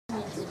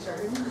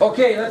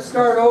Okay, let's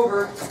start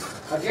over.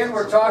 Again,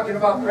 we're talking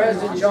about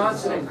President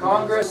Johnson and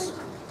Congress.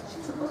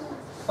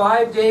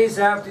 5 days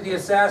after the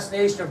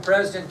assassination of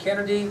President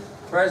Kennedy,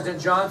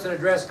 President Johnson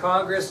addressed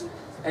Congress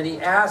and he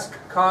asked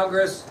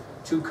Congress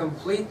to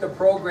complete the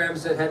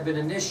programs that had been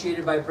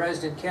initiated by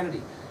President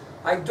Kennedy.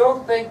 I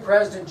don't think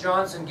President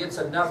Johnson gets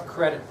enough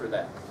credit for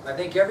that. I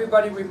think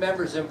everybody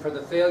remembers him for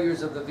the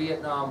failures of the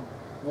Vietnam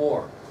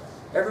War.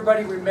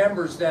 Everybody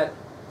remembers that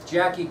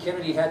Jackie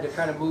Kennedy had to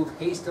kind of move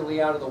hastily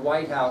out of the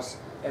White House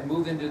and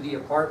move into the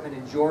apartment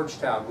in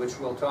Georgetown, which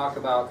we'll talk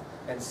about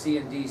and see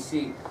in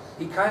D.C.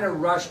 He kind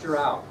of rushed her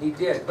out. He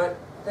did. But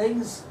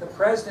the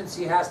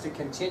presidency has to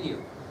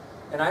continue.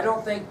 And I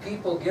don't think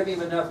people give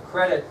him enough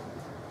credit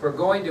for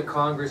going to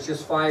Congress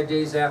just 5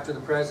 days after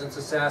the president's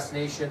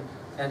assassination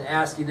and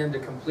asking them to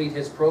complete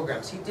his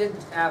programs. He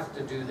didn't have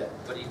to do that,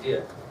 but he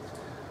did.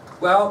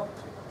 Well,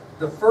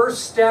 the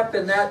first step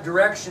in that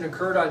direction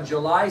occurred on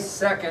July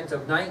 2nd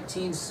of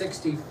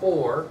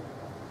 1964.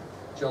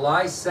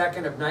 July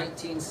 2nd of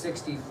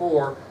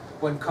 1964,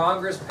 when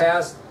Congress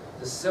passed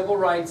the Civil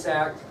Rights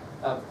Act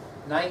of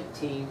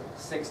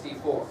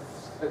 1964.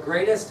 The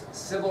greatest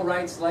civil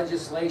rights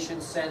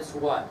legislation since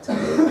what?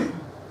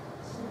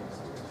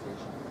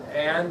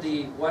 And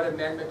the what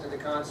amendment to the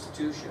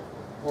Constitution?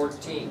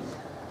 14.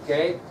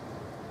 Okay?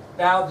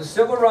 Now, the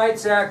Civil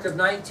Rights Act of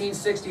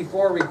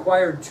 1964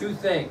 required two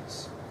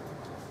things.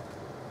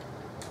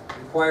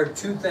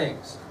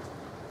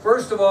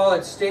 First of all,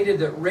 it stated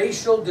that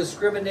racial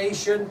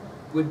discrimination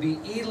would be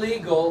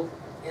illegal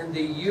in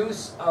the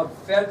use of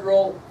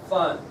federal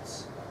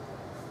funds.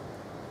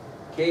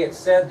 Okay, it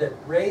said that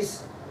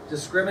racial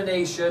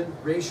discrimination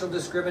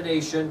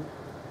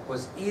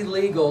was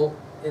illegal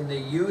in the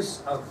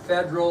use of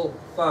federal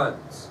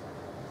funds.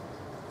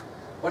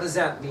 What does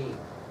that mean,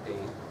 Dave?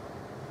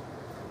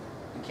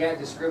 You can't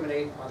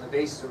discriminate on the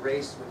basis of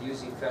race when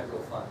using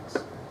federal funds.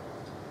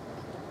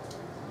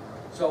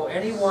 So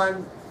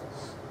anyone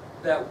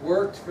that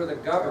worked for the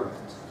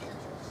government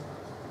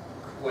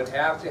would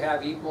have to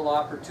have equal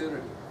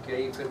opportunity.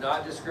 Okay, you could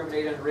not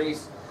discriminate on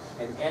race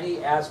in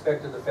any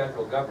aspect of the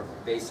federal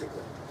government,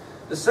 basically.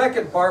 The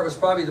second part was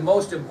probably the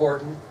most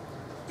important.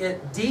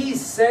 It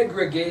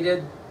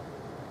desegregated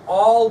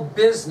all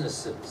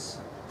businesses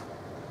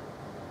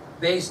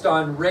based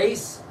on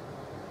race,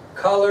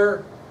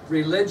 color,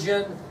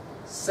 religion,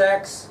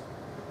 sex,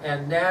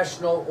 and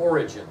national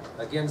origin.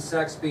 Again,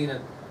 sex being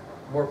a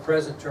more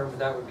present term,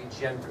 that would be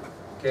gender.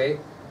 Okay?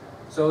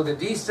 So the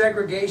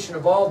desegregation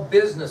of all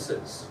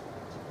businesses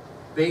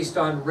based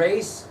on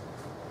race,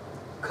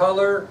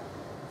 color,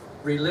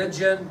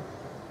 religion,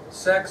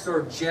 sex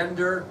or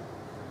gender,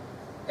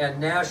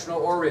 and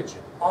national origin.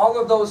 All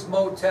of those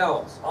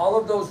motels, all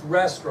of those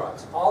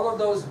restaurants, all of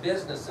those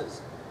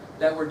businesses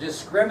that were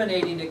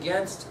discriminating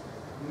against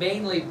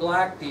mainly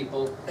black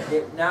people,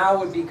 it now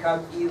would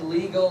become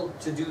illegal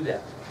to do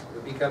that. It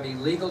would become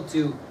illegal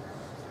to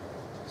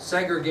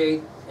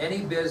segregate any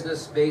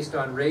business based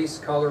on race,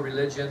 color,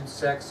 religion,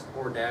 sex,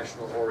 or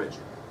national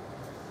origin.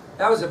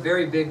 That was a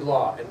very big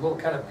law, and we'll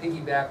kind of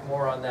piggyback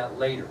more on that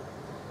later.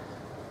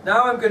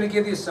 Now I'm going to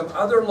give you some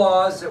other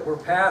laws that were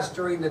passed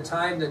during the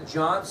time that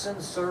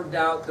Johnson served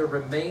out the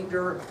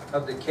remainder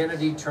of the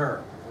Kennedy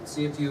term. Let's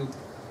see if you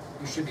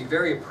should be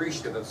very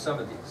appreciative of some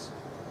of these.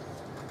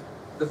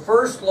 The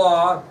first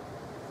law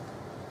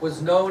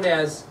was known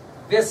as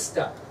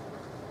VISTA,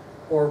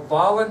 or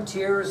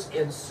Volunteers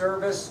in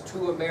Service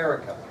to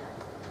America.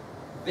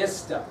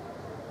 VISTA,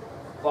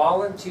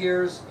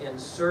 Volunteers in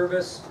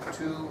Service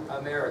to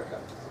America.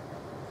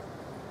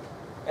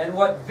 And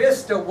what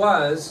VISTA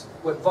was,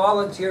 what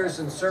Volunteers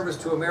in Service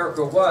to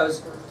America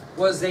was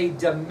a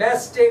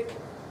domestic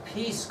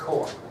Peace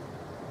Corps.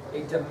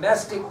 A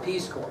domestic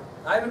Peace Corps.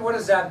 Ivan, what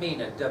does that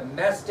mean, a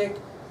domestic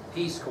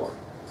Peace Corps?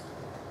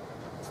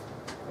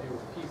 They were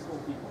peaceful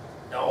people.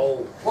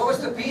 No. What was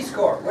the Peace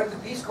Corps? What did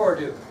the Peace Corps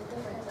do?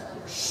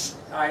 Shh,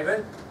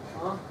 Ivan.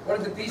 Huh? What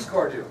did the Peace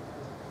Corps do?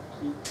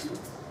 Keep peace.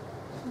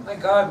 My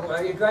God,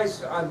 are you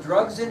guys on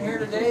drugs in here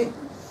today?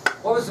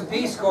 What was the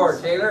Peace Corps,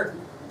 Taylor?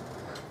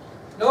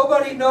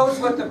 Nobody knows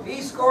what the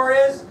Peace Corps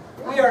is?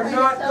 We are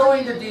not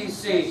going to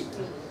D.C.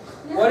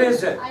 What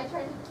is it?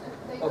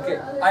 Okay,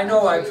 I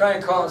know I'm trying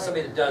to call on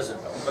somebody that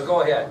doesn't know, but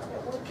go ahead.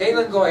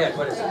 Caitlin, go ahead.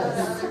 What is it?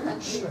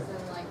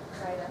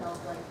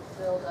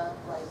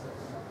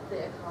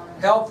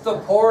 Help the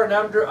poor and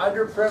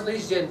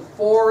underprivileged in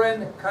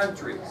foreign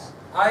countries.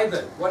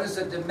 Ivan, what is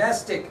a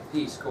domestic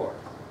Peace Corps?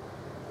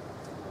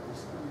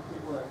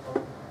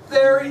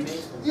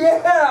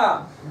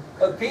 Yeah!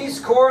 A Peace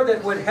Corps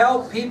that would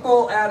help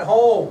people at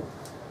home.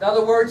 In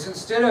other words,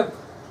 instead of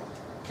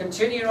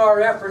continuing our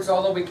efforts,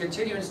 although we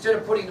continue, instead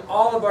of putting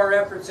all of our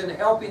efforts in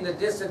helping the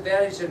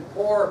disadvantaged and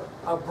poor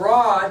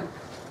abroad,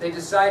 they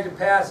decided to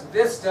pass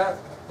VISTA,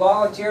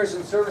 Volunteers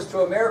in Service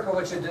to America,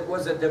 which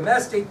was a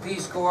domestic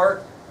Peace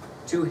Corps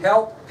to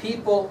help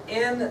people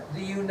in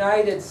the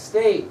United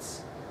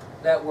States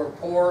that were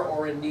poor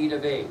or in need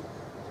of aid.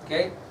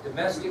 Okay?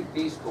 Domestic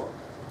Peace Corps.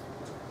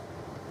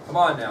 Come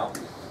on now.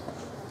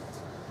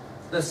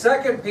 The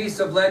second piece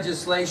of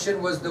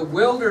legislation was the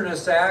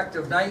Wilderness Act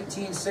of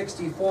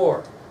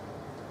 1964.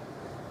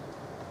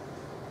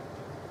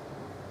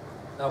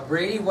 Now,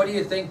 Brady, what do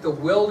you think the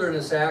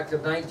Wilderness Act of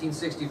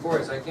 1964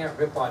 is? I can't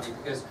rip on you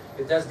because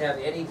it doesn't have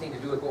anything to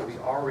do with what we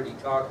already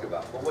talked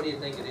about. But what do you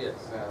think it is?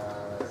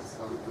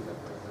 Something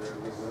that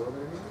preserves the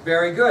wilderness.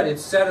 Very good. It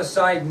set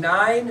aside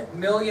 9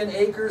 million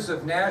acres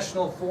of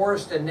national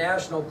forest and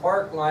national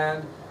park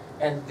land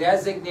and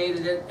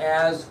designated it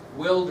as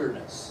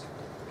wilderness.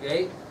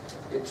 Okay?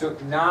 It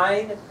took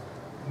 9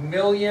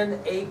 million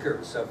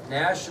acres of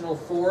national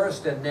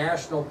forest and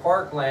national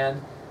park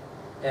land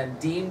and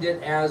deemed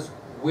it as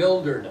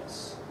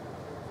wilderness.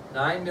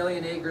 9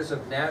 million acres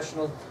of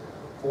national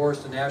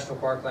forest and national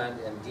park land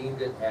and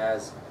deemed it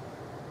as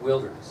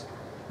wilderness.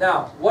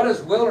 Now, what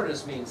does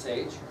wilderness mean,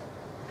 Sage?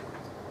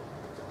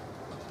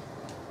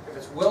 If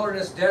it's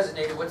wilderness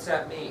designated, what's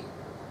that mean?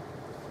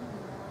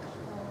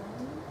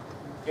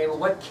 Okay, well,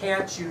 what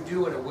can't you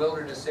do in a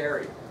wilderness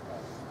area?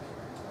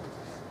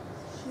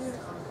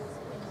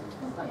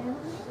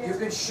 You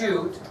could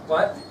shoot,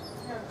 what?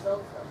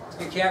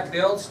 You can't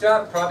build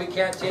stuff, probably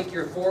can't take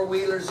your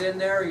four-wheelers in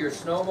there, your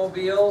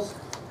snowmobiles.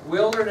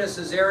 Wilderness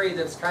is area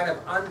that's kind of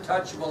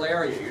untouchable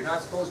area. You're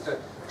not supposed to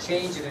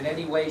change it in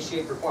any way,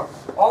 shape, or form.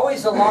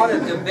 Always a lot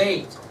of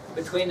debate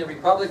between the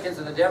Republicans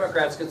and the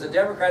Democrats because the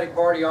Democratic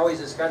Party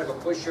always is kind of a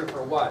pusher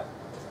for what?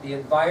 The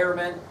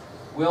environment,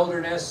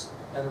 wilderness,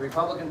 and the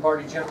Republican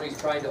Party generally is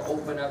trying to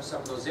open up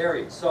some of those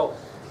areas. So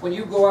when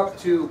you go up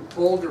to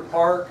Boulder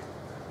Park,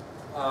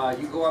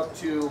 you go up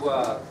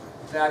to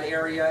that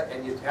area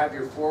and you have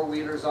your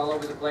four-wheelers all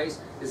over the place,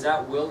 is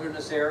that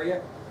wilderness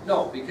area?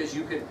 No, because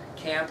you can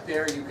camp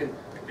there, you can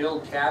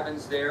build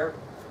cabins there,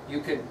 you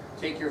can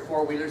take your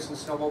four-wheelers and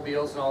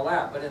snowmobiles and all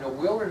that. But in a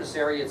wilderness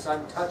area, it's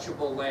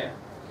untouchable land,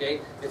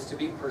 okay? It's to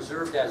be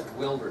preserved as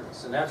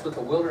wilderness. And that's what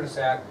the Wilderness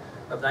Act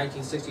of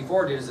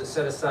 1964 did, is it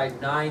set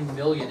aside 9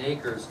 million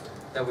acres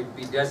that would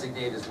be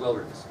designated as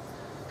wilderness.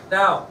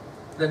 Now,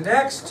 the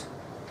next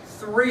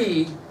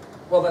three,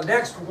 well, the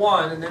next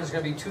one, and then there's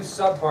going to be 2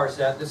 subparts of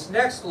that. This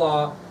next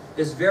law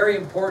is very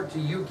important to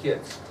you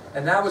kids,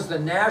 and that was the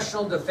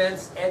National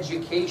Defense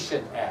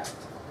Education Act.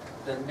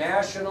 The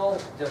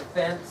National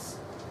Defense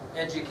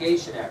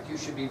Education Act. You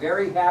should be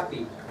very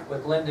happy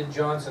with Lyndon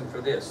Johnson for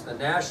this. The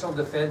National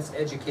Defense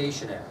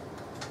Education Act.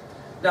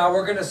 Now,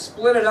 we're going to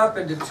split it up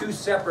into 2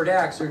 separate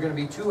acts. There are going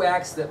to be 2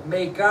 acts that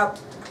make up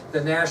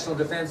the National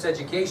Defense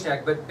Education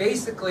Act, but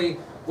basically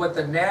what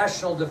the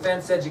National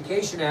Defense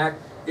Education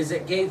Act is,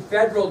 it gave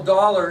federal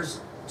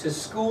dollars to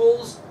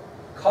schools,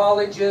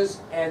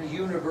 colleges, and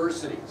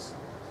universities.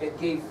 It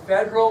gave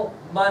federal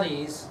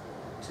monies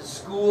to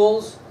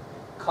schools,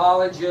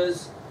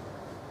 colleges,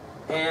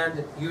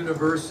 and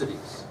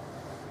universities.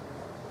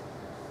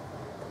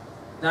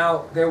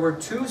 Now, there were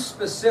 2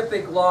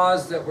 specific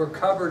laws that were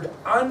covered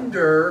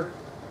under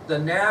the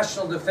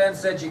National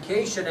Defense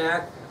Education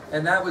Act,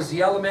 and that was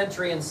the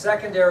Elementary and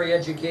Secondary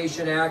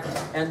Education Act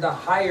and the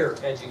Higher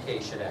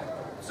Education Act.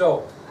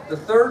 So, the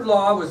third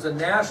law was the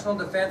National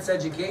Defense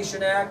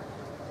Education Act.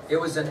 It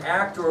was an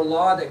act or a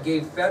law that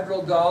gave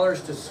federal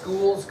dollars to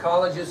schools,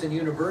 colleges, and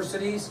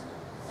universities.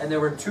 And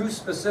there were 2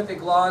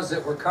 specific laws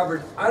that were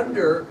covered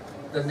under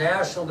the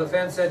National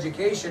Defense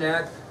Education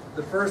Act.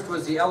 The first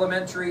was the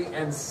Elementary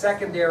and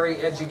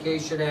Secondary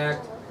Education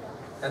Act,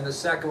 and the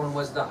second one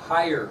was the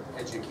Higher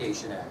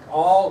Education Act,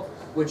 all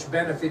which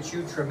benefits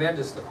you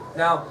tremendously.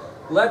 Now,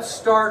 let's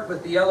start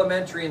with the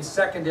Elementary and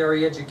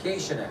Secondary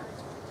Education Act.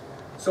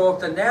 So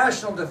if the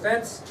National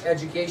Defense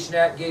Education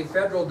Act gave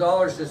federal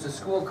dollars to the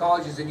school,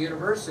 colleges, and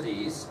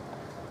universities,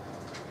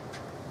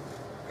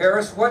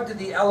 Harris, what did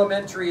the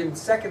Elementary and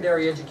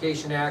Secondary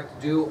Education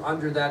Act do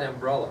under that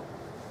umbrella?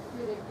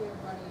 Did it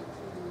give money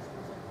to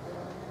specifically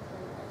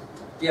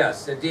elementary?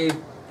 Yes,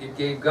 it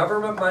gave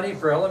government money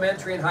for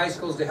elementary and high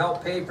schools to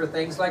help pay for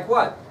things like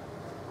what?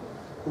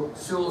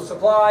 School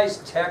supplies,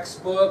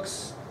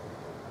 textbooks,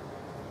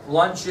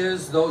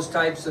 lunches, those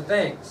types of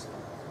things.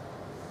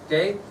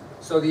 Okay?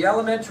 So the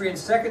Elementary and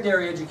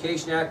Secondary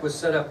Education Act was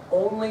set up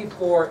only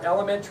for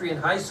elementary and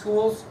high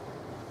schools,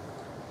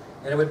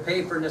 and it would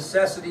pay for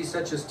necessities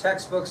such as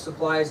textbooks,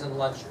 supplies, and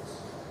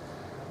lunches.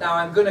 Now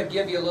I'm going to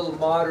give you a little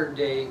modern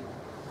day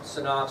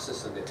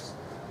synopsis of this.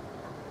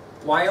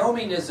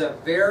 Wyoming is a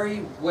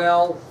very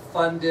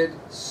well-funded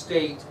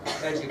state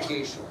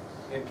educationally,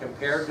 and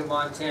compared to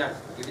Montana.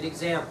 I'll give you an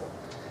example.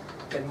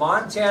 In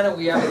Montana,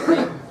 we have a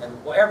thing,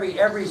 and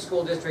every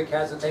school district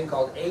has a thing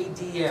called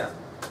ADM,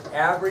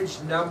 average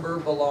number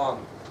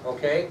belonging,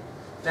 okay?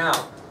 Now,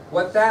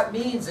 what that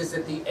means is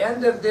at the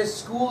end of this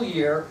school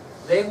year,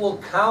 they will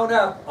count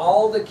up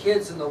all the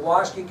kids in the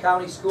Washtenaw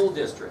County School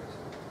District.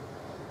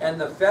 And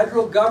the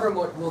federal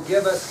government will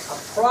give us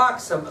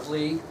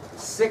approximately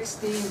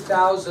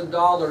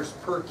 $16,000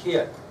 per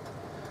kid.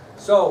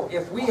 So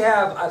if we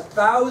have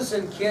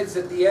 1,000 kids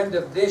at the end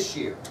of this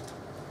year,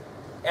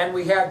 and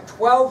we had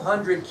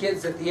 1,200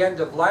 kids at the end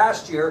of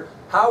last year,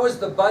 how is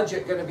the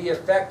budget going to be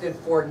affected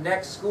for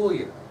next school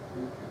year?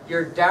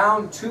 You're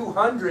down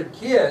 200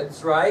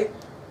 kids, right?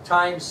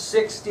 times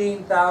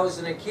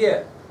 16,000 a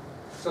kid.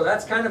 So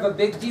that's kind of a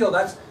big deal.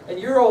 And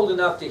you're old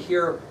enough to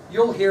hear,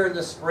 you'll hear in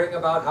the spring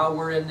about how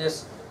we're in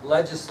this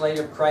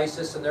legislative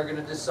crisis and they're going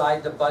to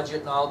decide the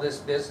budget and all this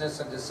business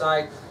and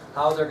decide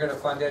how they're going to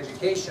fund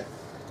education.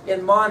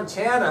 In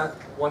Montana,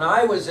 when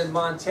I was in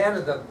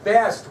Montana, the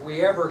best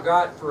we ever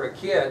got for a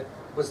kid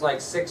was like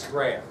 $6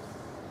 grand.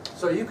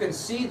 So you can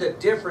see the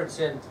difference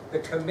in the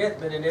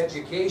commitment in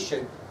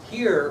education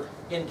here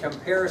in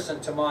comparison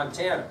to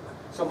Montana.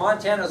 So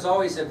Montana's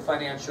always in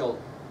financial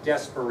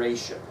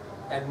desperation.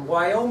 And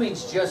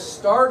Wyoming's just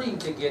starting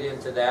to get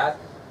into that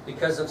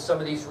because of some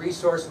of these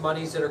resource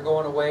monies that are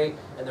going away,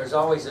 and there's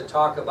always a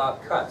talk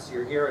about cuts.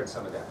 You're hearing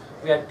some of that.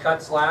 We had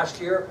cuts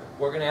last year,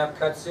 we're going to have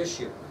cuts this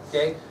year,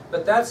 okay?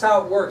 But that's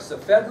how it works. The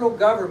federal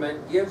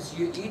government gives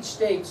you, each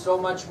state, so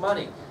much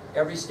money.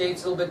 Every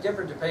state's a little bit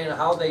different depending on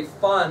how they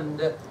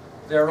fund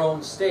their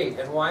own state,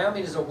 and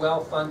Wyoming is a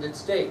well-funded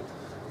state.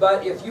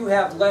 But if you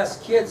have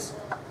less kids,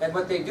 and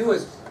what they do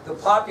is, the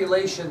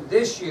population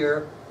this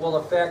year will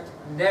affect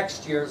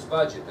next year's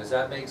budget. Does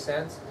that make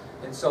sense?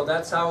 And so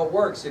that's how it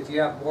works. If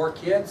you have more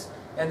kids,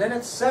 and then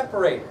it's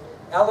separated.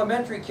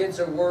 Elementary kids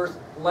are worth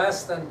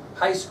less than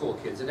high school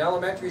kids. And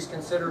elementary is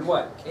considered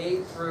what?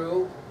 K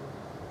through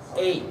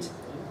 8.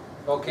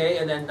 Okay,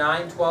 and then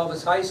 9, 12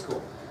 is high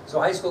school. So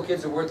high school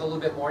kids are worth a little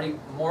bit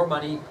more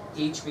money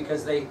each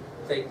because they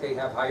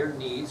have higher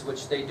needs,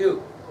 which they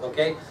do.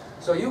 Okay?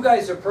 So you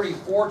guys are pretty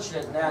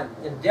fortunate in that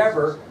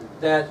endeavor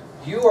that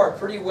you are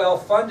pretty well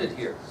funded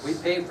here. We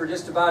pay for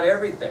just about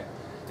everything.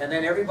 And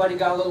then everybody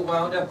got a little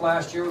wound up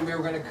last year when we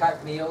were going to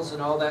cut meals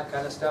and all that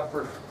kind of stuff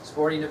for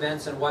sporting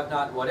events and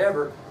whatnot and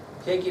whatever.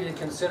 Taking into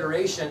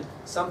consideration,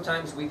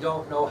 sometimes we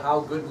don't know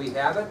how good we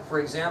have it. For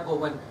example,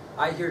 when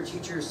I hear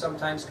teachers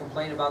sometimes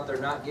complain about they're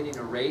not getting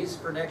a raise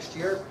for next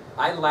year,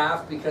 I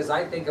laugh because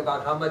I think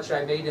about how much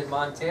I made in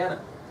Montana.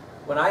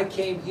 When I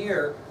came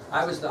here,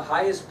 I was the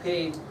highest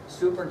paid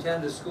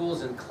superintendent of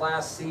schools in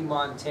Class C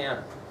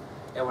Montana.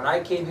 And when I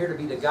came here to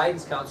be the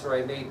guidance counselor,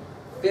 I made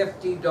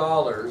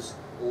 $50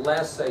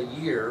 less a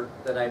year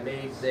than I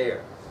made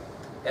there.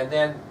 And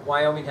then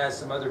Wyoming has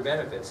some other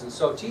benefits. And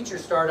so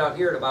teachers start out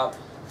here at about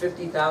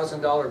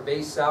 $50,000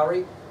 base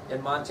salary.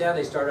 In Montana,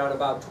 they start out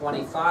about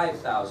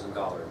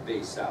 $25,000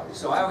 base salary.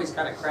 So I always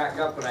kind of crack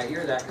up when I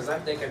hear that because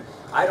I'm thinking,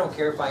 I don't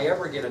care if I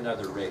ever get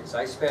another raise.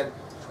 I spent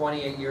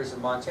 28 years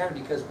in Montana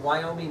because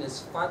Wyoming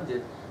is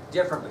funded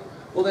differently.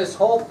 Well, this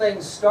whole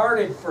thing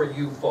started for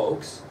you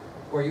folks,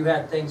 where you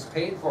had things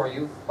paid for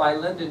you, by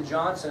Lyndon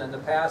Johnson and the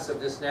pass of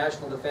this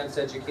National Defense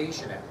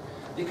Education Act.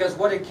 Because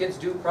what did kids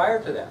do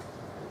prior to that?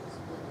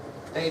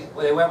 They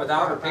went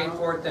without or paid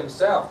for it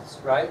themselves,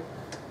 right?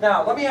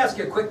 Now, let me ask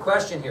you a quick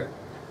question here.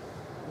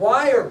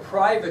 Why are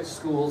private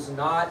schools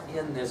not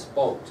in this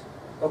boat?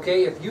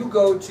 Okay, if you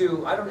go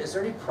to, is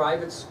there any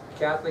private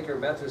Catholic or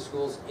Methodist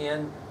schools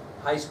in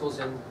high schools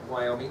in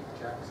Wyoming?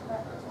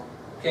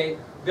 Okay,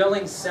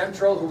 Billings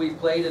Central, who we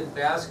played in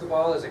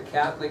basketball, is a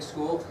Catholic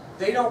school.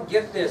 They don't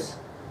get this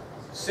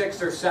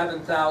 $6,000 or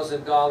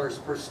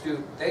 $7,000 per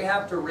student. They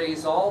have to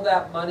raise all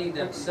that money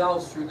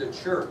themselves through the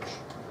church.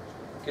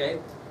 Okay,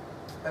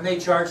 and they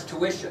charge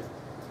tuition.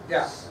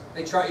 Yeah,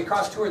 they charge. It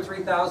costs $2,000 or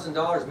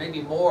 $3,000,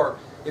 maybe more.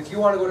 If you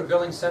want to go to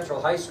Billings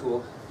Central High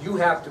School, you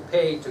have to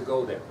pay to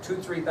go there,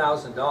 $2,000 to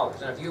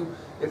 $3,000. And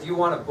if you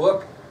want a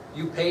book,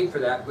 you paid for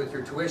that with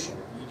your tuition.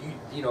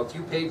 You know, if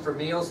you paid for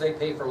meals, they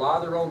pay for a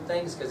lot of their own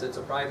things because it's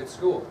a private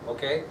school,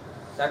 okay?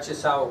 That's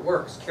just how it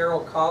works.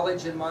 Carroll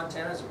College in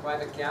Montana is a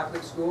private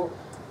Catholic school.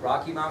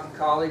 Rocky Mountain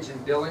College in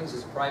Billings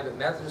is a private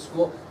Methodist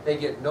school. They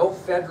get no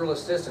federal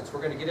assistance.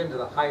 We're going to get into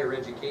the Higher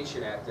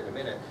Education Act in a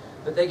minute.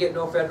 But they get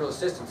no federal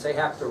assistance. They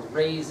have to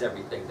raise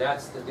everything.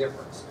 That's the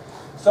difference.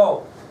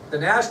 So, the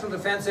National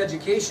Defense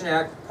Education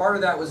Act, part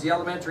of that was the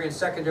Elementary and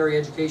Secondary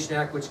Education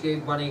Act, which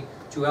gave money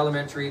to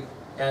elementary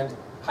and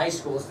high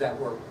schools that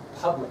were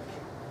public,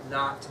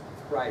 not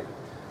private.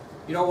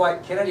 You know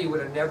what? Kennedy would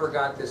have never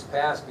got this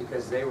passed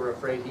because they were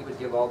afraid he would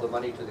give all the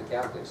money to the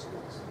Catholic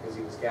schools. Because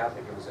he was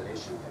Catholic, it was an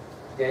issue.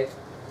 Okay?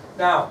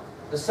 Now,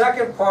 the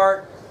second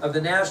part of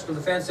the National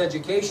Defense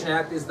Education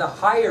Act is the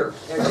Higher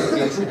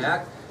Education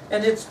Act.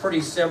 And it's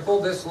pretty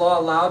simple. This law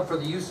allowed for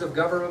the use of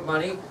government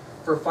money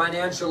for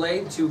financial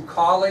aid to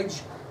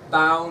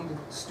college-bound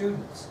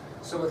students.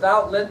 So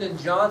without Lyndon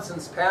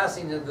Johnson's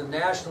passing of the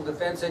National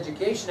Defense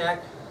Education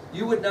Act,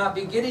 you would not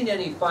be getting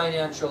any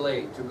financial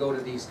aid to go to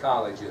these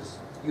colleges.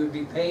 You would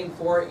be paying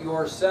for it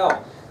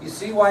yourself. You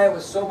see why it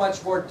was so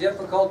much more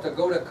difficult to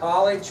go to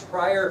college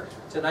prior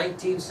to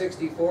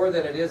 1964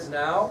 than it is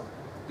now?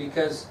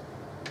 Because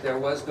there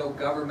was no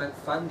government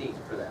funding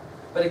for that.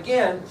 But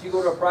again, if you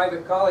go to a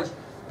private college,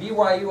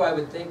 BYU, I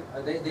would think,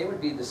 they would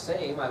be the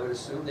same, I would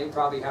assume. They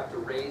probably have to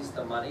raise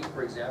the money,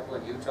 for example,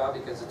 in Utah,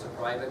 because it's a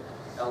private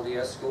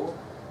LDS school.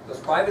 Those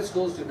private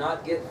schools do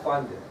not get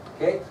funded,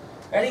 okay?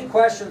 Any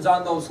questions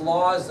on those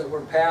laws that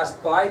were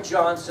passed by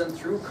Johnson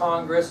through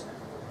Congress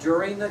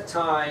during the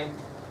time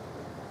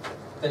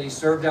that he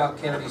served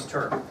out Kennedy's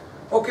term?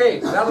 Okay,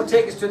 that'll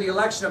take us to the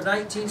election of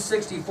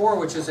 1964,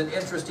 which is an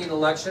interesting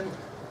election,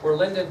 where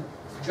Lyndon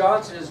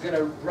Johnson is going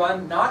to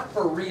run not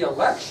for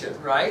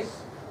re-election, right,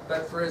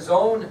 but for his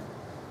own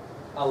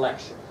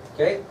election,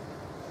 okay?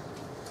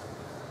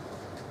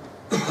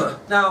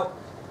 Now,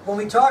 when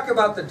we talk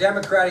about the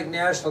Democratic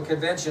National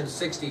Convention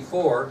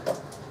 64,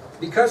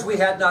 because we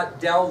had not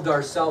delved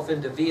ourselves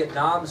into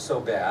Vietnam so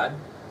bad,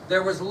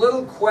 there was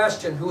little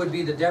question who would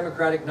be the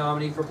Democratic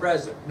nominee for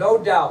president.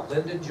 No doubt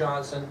Lyndon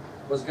Johnson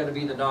was going to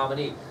be the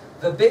nominee.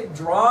 The big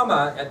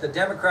drama at the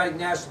Democratic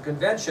National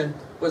Convention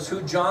was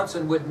who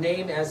Johnson would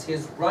name as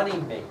his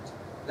running mate.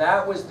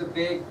 That was the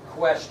big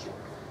question.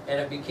 And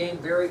it became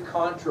very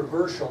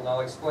controversial, and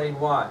I'll explain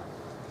why.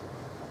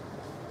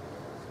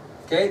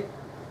 Okay?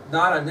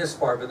 Not on this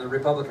part, but the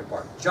Republican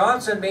part.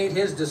 Johnson made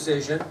his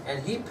decision,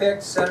 and he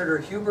picked Senator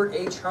Hubert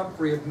H.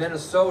 Humphrey of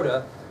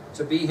Minnesota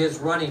to be his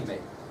running mate.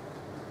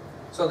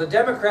 So the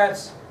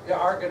Democrats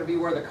aren't going to be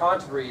where the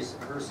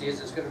controversy is.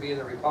 It's going to be in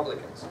the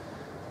Republicans.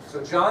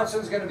 So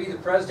Johnson's going to be the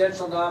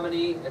presidential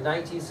nominee in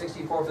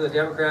 1964 for the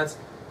Democrats,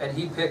 and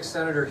he picked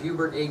Senator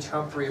Hubert H.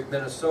 Humphrey of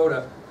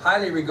Minnesota,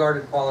 highly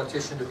regarded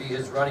politician, to be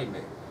his running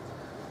mate.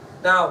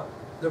 Now,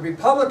 the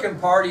Republican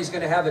Party is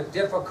going to have a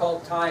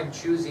difficult time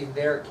choosing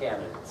their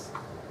candidates.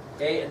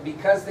 Okay, and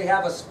because they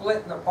have a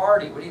split in the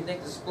party, what do you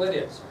think the split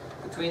is?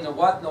 Between the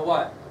what and the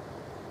what?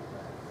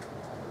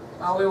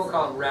 Well, we won't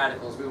call them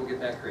radicals. We won't get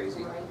that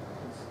crazy.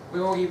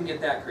 We won't even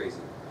get that crazy.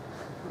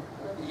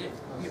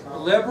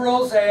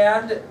 Liberals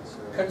and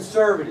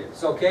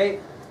conservatives, okay?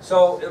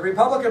 So the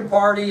Republican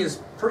Party is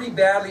pretty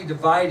badly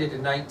divided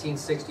in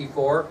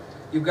 1964.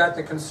 You've got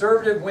the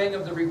conservative wing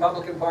of the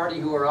Republican Party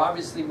who are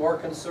obviously more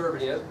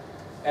conservative,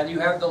 and you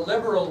have the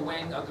liberal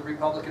wing of the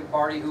Republican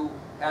Party who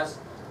has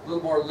a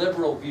little more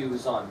liberal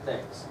views on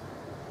things.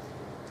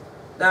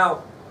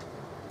 Now,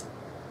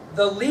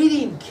 the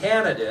leading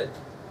candidate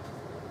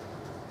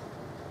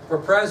for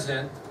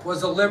president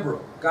was a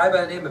liberal, a guy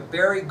by the name of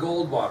Barry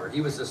Goldwater.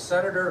 He was a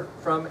senator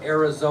from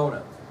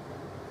Arizona.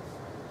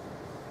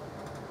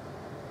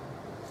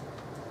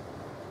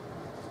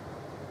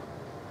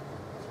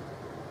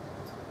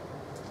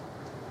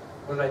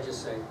 What did I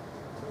just say?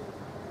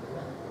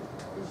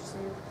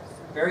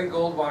 Barry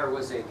Goldwater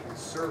was a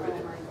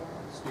conservative.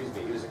 Excuse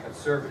me, he was a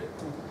conservative.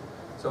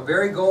 So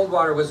Barry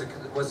Goldwater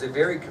was a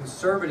very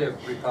conservative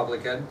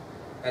Republican,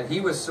 and he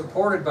was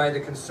supported by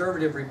the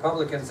conservative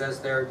Republicans as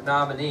their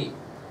nominee.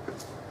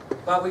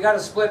 But we got a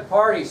split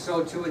party,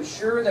 so to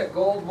ensure that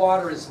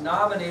Goldwater is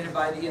nominated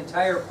by the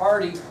entire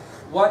party,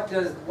 what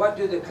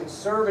do the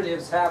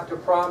conservatives have to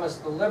promise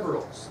the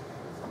liberals?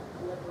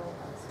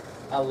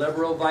 A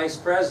liberal vice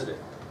president.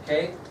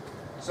 Okay?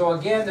 So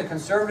again, the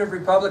conservative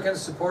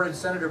Republicans supported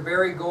Senator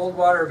Barry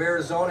Goldwater of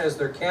Arizona as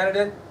their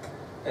candidate,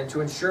 and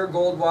to ensure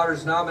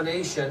Goldwater's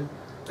nomination,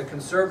 the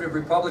conservative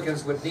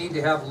Republicans would need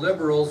to have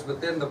liberals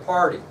within the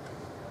party.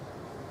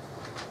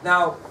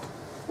 Now,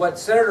 what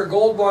Senator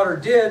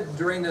Goldwater did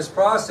during this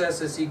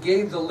process is he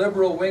gave the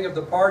liberal wing of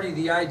the party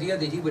the idea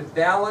that he would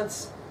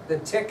balance the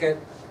ticket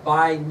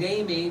by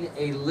naming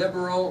a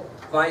liberal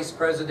vice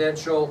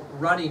presidential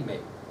running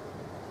mate.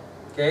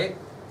 Okay?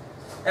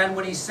 And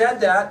when he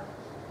said that,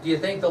 do you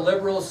think the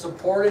liberals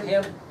supported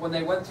him when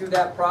they went through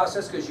that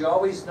process? Because you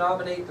always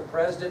nominate the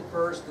president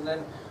first and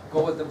then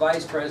go with the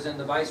vice president.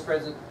 The vice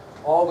president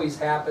always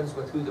happens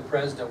with who the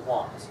president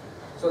wants.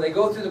 So they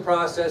go through the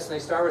process, and they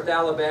start with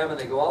Alabama, and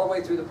they go all the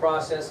way through the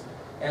process,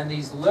 and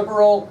these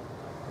liberal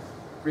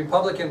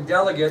Republican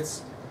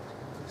delegates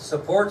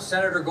support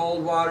Senator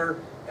Goldwater,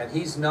 and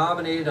he's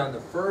nominated on the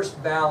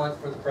first ballot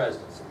for the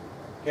presidency.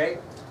 Okay?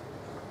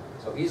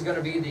 So he's going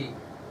to be the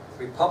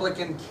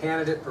Republican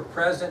candidate for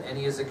president, and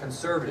he is a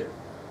conservative.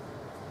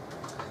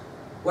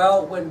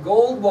 Well, when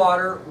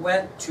Goldwater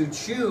went to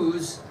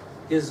choose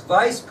his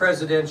vice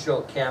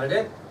presidential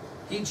candidate,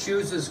 he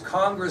chooses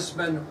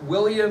Congressman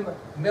William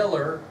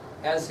Miller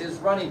as his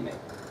running mate.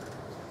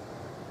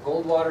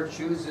 Goldwater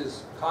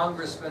chooses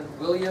Congressman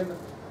William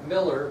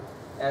Miller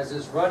as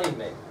his running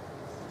mate.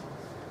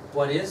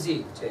 What is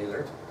he,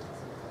 Taylor?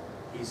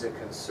 He's a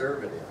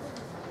conservative.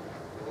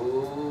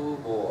 Oh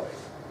boy.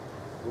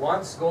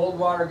 Once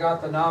Goldwater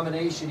got the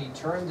nomination, he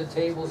turned the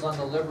tables on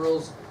the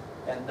liberals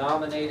and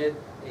nominated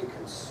a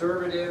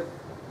conservative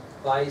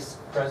vice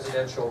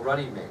presidential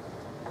running mate.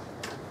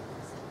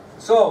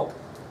 So,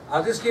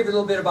 I'll just give you a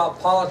little bit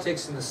about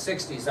politics in the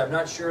 60s. I'm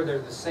not sure they're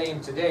the same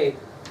today,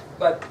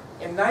 but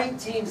in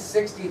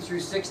 1960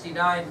 through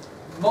 69,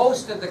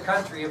 most of the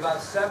country, about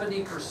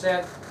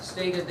 70%,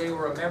 stated they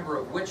were a member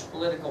of which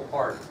political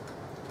party?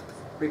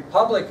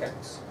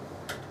 Republicans.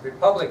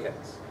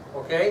 Republicans,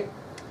 okay?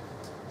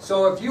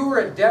 So if you were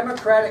a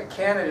Democratic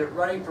candidate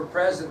running for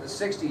president in the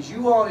 60s,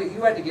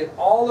 you had to get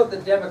all of the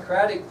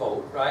Democratic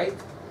vote, right?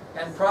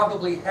 And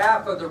probably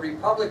half of the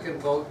Republican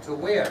vote to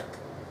win.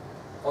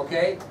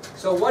 Okay?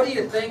 So what do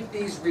you think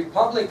these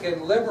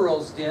Republican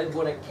liberals did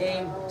when it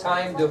came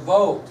time to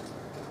vote?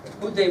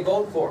 Who'd they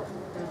vote for?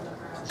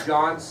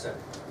 Johnson.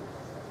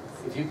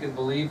 If you can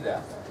believe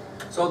that.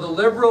 So the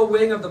liberal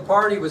wing of the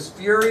party was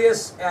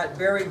furious at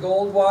Barry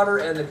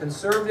Goldwater and the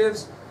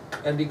conservatives,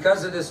 And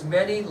because of this,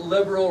 many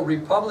liberal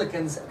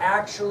Republicans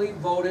actually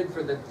voted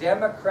for the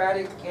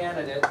Democratic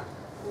candidate,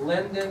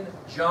 Lyndon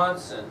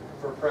Johnson,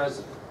 for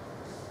president.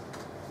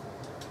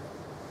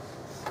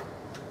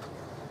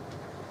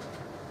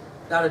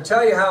 Now, to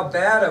tell you how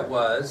bad it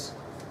was,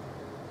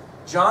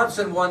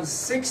 Johnson won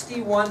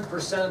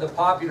 61% of the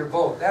popular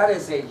vote. That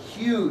is a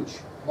huge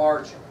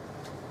margin.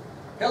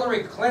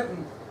 Hillary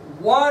Clinton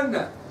won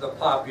the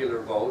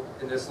popular vote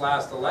in this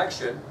last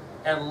election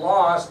and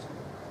lost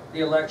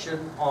the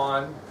election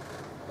on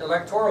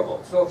electoral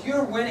vote. So if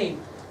you're winning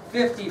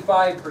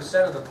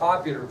 55% of the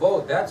popular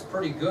vote, that's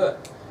pretty good.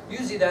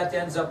 Usually that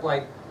ends up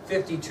like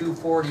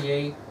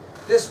 52-48.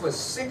 This was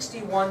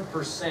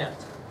 61%,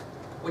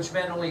 which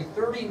meant only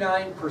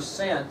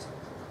 39%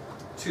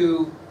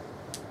 to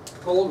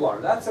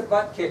Goldwater. That's a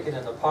butt kicking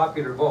in the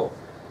popular vote.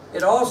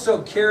 It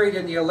also carried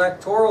in the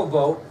electoral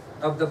vote.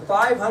 Of the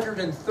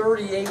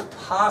 538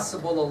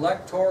 possible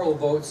electoral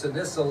votes in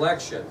this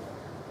election,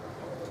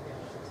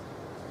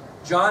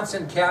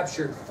 Johnson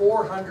captured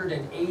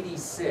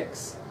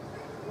 486,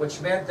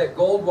 which meant that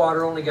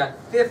Goldwater only got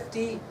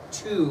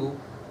 52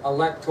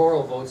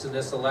 electoral votes in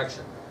this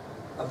election.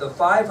 Of the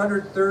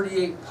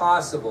 538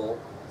 possible,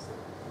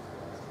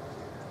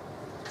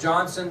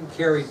 Johnson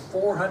carried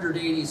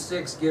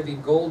 486,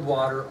 giving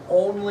Goldwater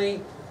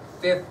only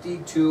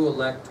 52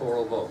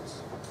 electoral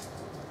votes.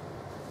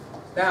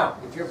 Now,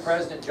 if you're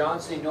President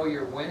Johnson, you know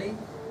you're winning,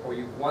 or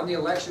you've won the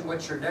election,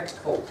 what's your next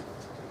hope?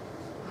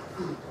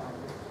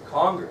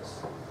 Congress.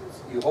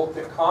 You hope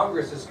that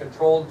Congress is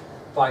controlled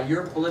by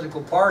your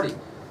political party.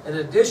 In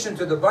addition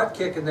to the butt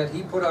kicking that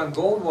he put on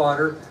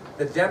Goldwater,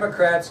 the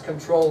Democrats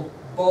controlled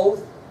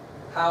both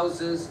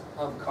houses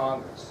of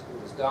Congress.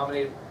 It was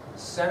dominated, the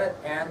Senate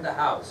and the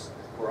House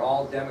were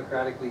all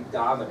democratically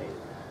dominated,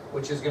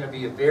 which is going to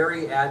be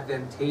very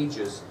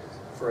advantageous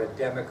for a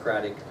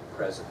Democratic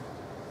president.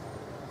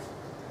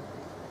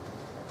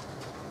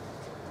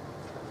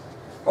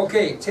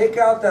 Okay, take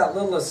out that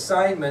little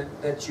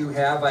assignment that you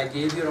have, I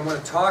gave you, and I'm going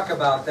to talk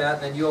about that,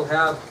 and then you'll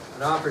have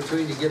an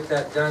opportunity to get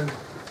that done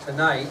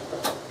tonight.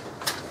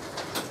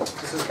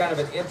 This is kind of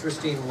an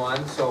interesting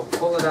one, so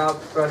pull it out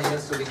in front of you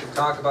so we can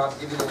talk about,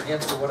 give you little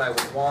hints of what I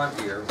would want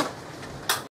here.